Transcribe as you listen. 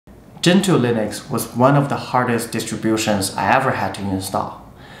Gentoo Linux was one of the hardest distributions I ever had to install.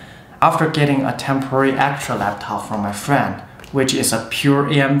 After getting a temporary extra laptop from my friend, which is a pure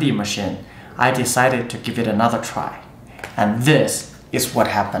AMD machine, I decided to give it another try. And this is what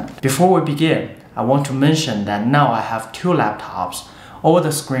happened. Before we begin, I want to mention that now I have two laptops. All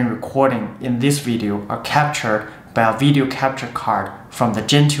the screen recording in this video are captured by a video capture card from the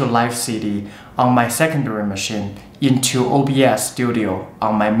Gentoo livecd on my secondary machine into OBS Studio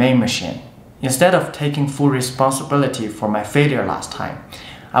on my main machine. Instead of taking full responsibility for my failure last time,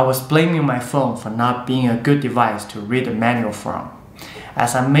 I was blaming my phone for not being a good device to read the manual from,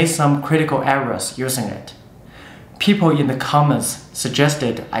 as I made some critical errors using it. People in the comments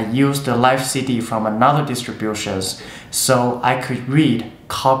suggested I use the livecd from another distributions so I could read,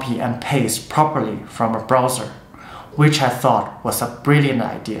 copy and paste properly from a browser, which I thought was a brilliant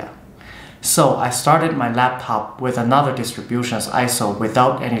idea. So I started my laptop with another distribution's ISO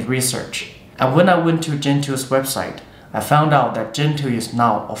without any research. And when I went to Gentoo's website, I found out that Gentoo is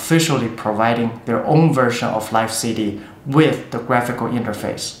now officially providing their own version of livecd with the graphical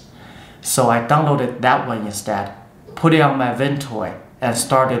interface. So I downloaded that one instead, put it on my Ventoy, and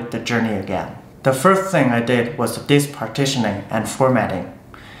started the journey again. The first thing I did was the disk partitioning and formatting.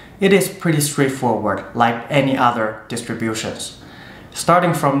 It is pretty straightforward like any other distributions.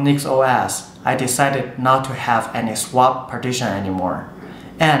 Starting from NixOS, I decided not to have any swap partition anymore.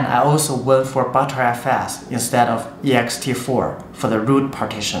 And I also went for Btrfs instead of ext4 for the root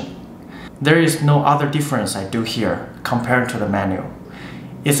partition. There is no other difference I do here compared to the manual.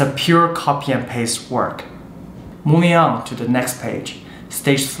 It's a pure copy and paste work. Moving on to the next page,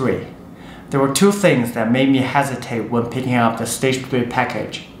 Stage 3. There were two things that made me hesitate when picking up the Stage 3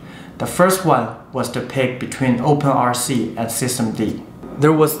 package. The first one was to pick between openrc and systemd.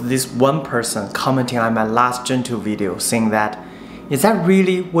 There was this one person commenting on my last Gentoo video saying that, "Is that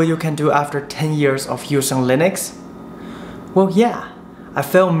really what you can do after 10 years of using Linux?" Well, yeah, I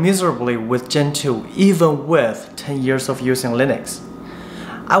failed miserably with Gentoo even with 10 years of using Linux.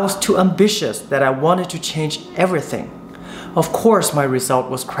 I was too ambitious that I wanted to change everything. Of course my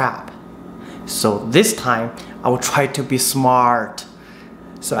result was crap. So this time I will try to be smart.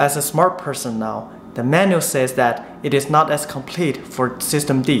 So as a smart person now, the manual says that it is not as complete for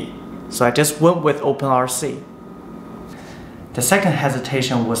systemd, so I just went with openrc. The second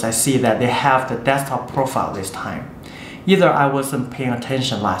hesitation was I see that they have the desktop profile this time. Either I wasn't paying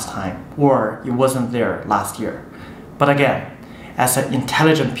attention last time, or it wasn't there last year. But again, as an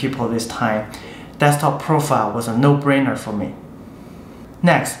intelligent people this time, desktop profile was a no-brainer for me.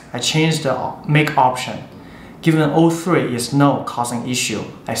 Next, I changed the make option. Given O3 is no causing issue,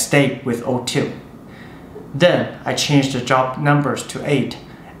 I stayed with O2. Then I changed the job numbers to 8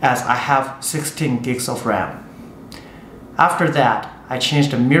 as I have 16 gigs of RAM. After that, I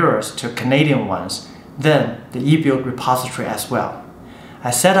changed the mirrors to Canadian ones, then the ebuild repository as well. I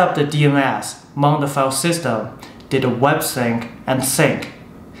set up the DNS, mount the file system, did a web sync and sync.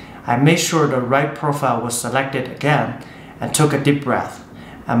 I made sure the right profile was selected again and took a deep breath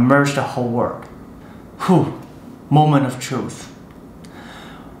and merged the whole work. Whew, moment of truth.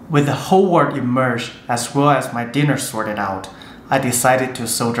 With the whole work immersed as well as my dinner sorted out, I decided to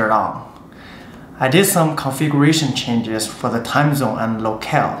soldier on. I did some configuration changes for the timezone and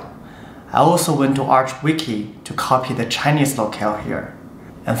locale. I also went to ArchWiki to copy the Chinese locale here.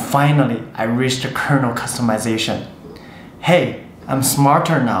 And finally, I reached the kernel customization. Hey, I'm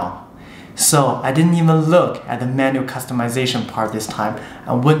smarter now. So I didn't even look at the manual customization part this time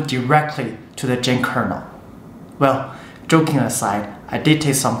and went directly to the genkernel. Well, joking aside, I did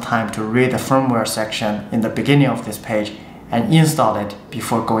take some time to read the firmware section in the beginning of this page and install it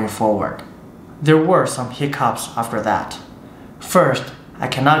before going forward. There were some hiccups after that. First, I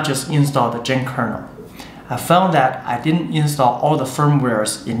cannot just install the genkernel. I found that I didn't install all the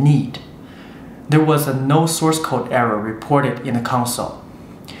firmwares in need. There was a no source code error reported in the console.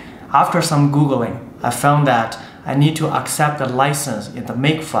 After some Googling, I found that I need to accept the license in the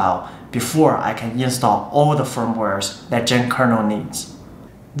make file before I can install all the firmwares that genkernel needs.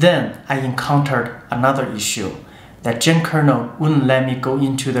 Then I encountered another issue, that genkernel wouldn't let me go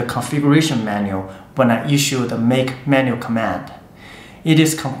into the configuration manual when I issue the make manual command. It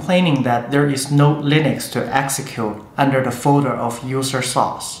is complaining that there is no Linux to execute under the folder of user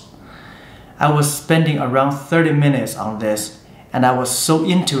source. I was spending around 30 minutes on this, and I was so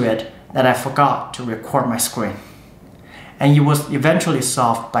into it that I forgot to record my screen. And it was eventually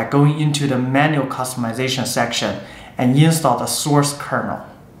solved by going into the manual customization section and install the source kernel.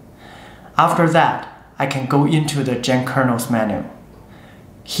 After that, I can go into the genkernel's menu.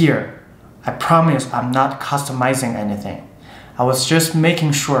 Here, I promise I'm not customizing anything. I was just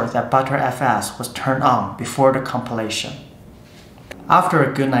making sure that Btrfs was turned on before the compilation. After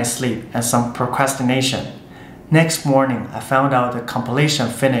a good night's sleep and some procrastination, next morning I found out the compilation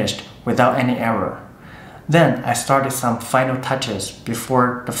finished without any error. Then I started some final touches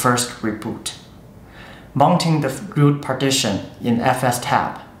before the first reboot, mounting the root partition in FS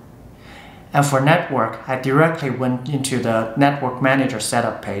tab. And for network, I directly went into the Network Manager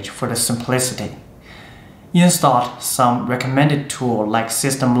setup page for the simplicity. Installed some recommended tools like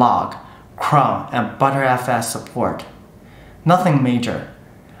Systemlog, cron, and Btrfs support. Nothing major.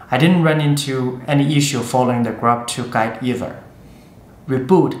 I didn't run into any issue following the grub2 guide either.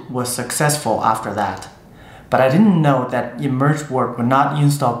 Reboot was successful after that, but I didn't know that Emerge Word would not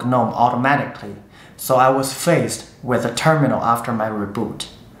install GNOME automatically, so I was faced with a terminal after my reboot.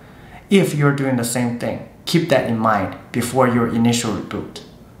 If you're doing the same thing, keep that in mind before your initial reboot.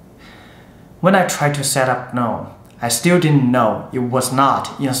 When I tried to set up GNOME, I still didn't know it was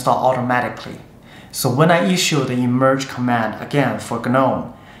not installed automatically. So when I issued the emerge command again for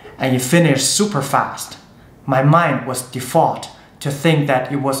GNOME, and it finished super fast, my mind was default to think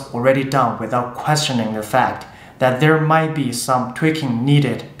that it was already done without questioning the fact that there might be some tweaking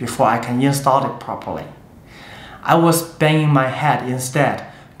needed before I can install it properly. I was banging my head instead,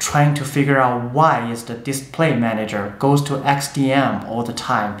 trying to figure out why is the display manager goes to XDM all the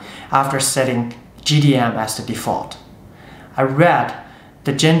time after setting GDM as the default. I read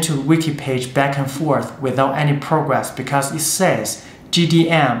the Gentoo wiki page back and forth without any progress because it says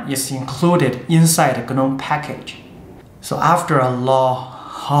GDM is included inside the GNOME package. So after a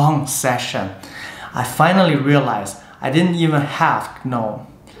long session, I finally realized I didn't even have GNOME.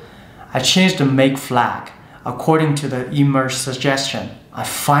 I changed the make flag according to the emerge suggestion. I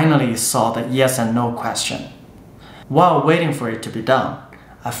finally saw the yes and no question. While waiting for it to be done,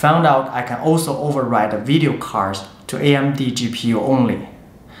 I found out I can also override the video cards to AMD GPU only.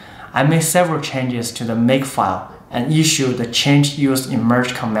 I made several changes to the make file and issued the change use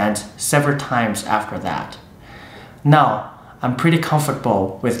emerge command several times after that. Now, I'm pretty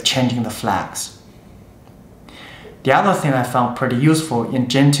comfortable with changing the flags. The other thing I found pretty useful in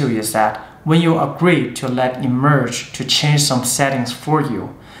Gentoo is that when you agree to let emerge to change some settings for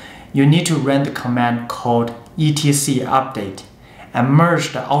you, you need to run the command called etc update and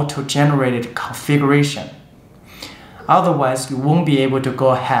merge the auto-generated configuration. Otherwise, you won't be able to go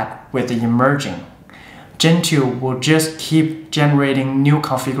ahead with the emerging. Gentoo will just keep generating new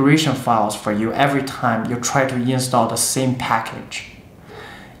configuration files for you every time you try to install the same package.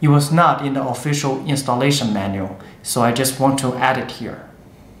 It was not in the official installation manual, so I just want to add it here.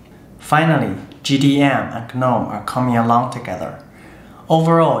 Finally, GDM and GNOME are coming along together.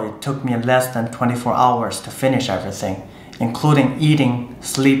 Overall, it took me less than 24 hours to finish everything, including eating,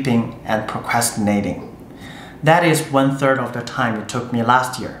 sleeping, and procrastinating. That is 1/3 of the time it took me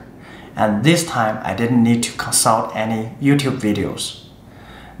last year, and this time I didn't need to consult any YouTube videos.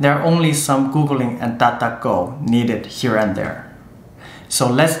 There are only some Googling and DuckDuckGo needed here and there. So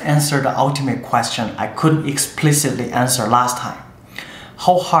let's answer the ultimate question I couldn't explicitly answer last time.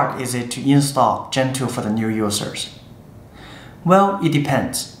 How hard is it to install Gentoo for the new users? Well, it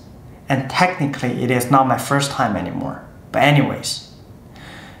depends. And technically, it is not my first time anymore. But anyways,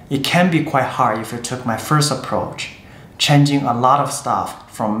 it can be quite hard if you took my first approach, changing a lot of stuff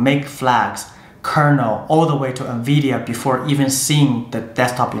from make flags, kernel, all the way to NVIDIA before even seeing the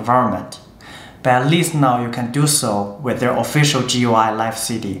desktop environment. But at least now you can do so with their official GUI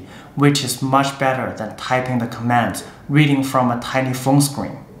livecd, which is much better than typing the commands reading from a tiny phone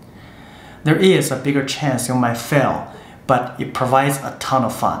screen. There is a bigger chance you might fail, but it provides a ton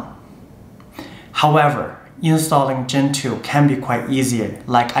of fun. However, installing Gentoo can be quite easy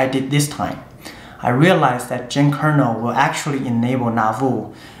like I did this time. I realized that genkernel will actually enable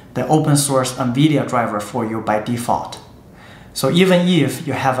Navu, the open source NVIDIA driver for you by default. So even if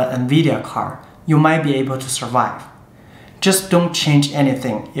you have an NVIDIA card, you might be able to survive. Just don't change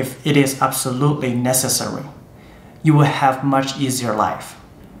anything if it is absolutely necessary. You will have much easier life.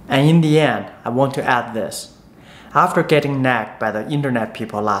 And in the end, I want to add this. After getting nagged by the internet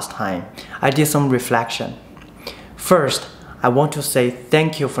people last time, I did some reflection. First, I want to say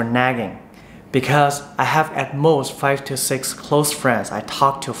thank you for nagging, because I have at most 5 to 6 close friends I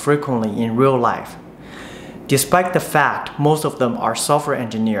talk to frequently in real life. Despite the fact most of them are software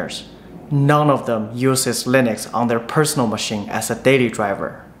engineers, none of them uses Linux on their personal machine as a daily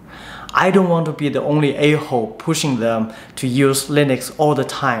driver. I don't want to be the only a-hole pushing them to use Linux all the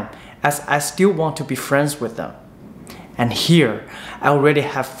time, as I still want to be friends with them. And here, I already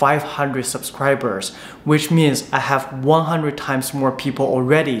have 500 subscribers, which means I have 100 times more people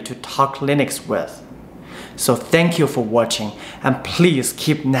already to talk Linux with. So thank you for watching, and please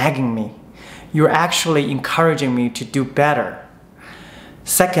keep nagging me. You're actually encouraging me to do better.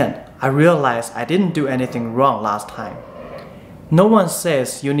 Second, I realized I didn't do anything wrong last time. No one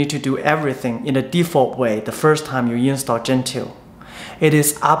says you need to do everything in the default way the first time you install Gentoo. It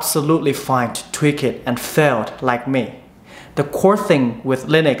is absolutely fine to tweak it and fail like me. The core thing with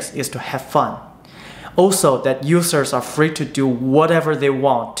Linux is to have fun. Also, that users are free to do whatever they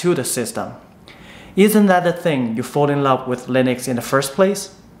want to the system. Isn't that the thing you fall in love with Linux in the first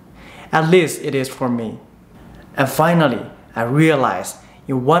place? At least it is for me. And finally, I realized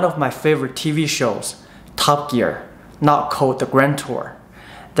in one of my favorite TV shows, Top Gear, not called The Grand Tour,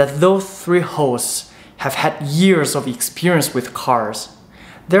 that those three hosts have had years of experience with cars.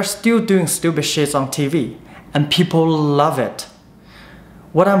 They're still doing stupid shit on TV, and people love it.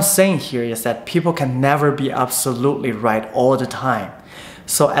 What I'm saying here is that people can never be absolutely right all the time.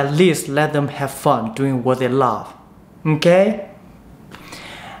 So at least let them have fun doing what they love. Okay?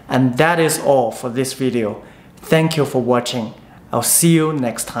 And that is all for this video. Thank you for watching. I'll see you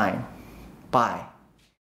next time. Bye.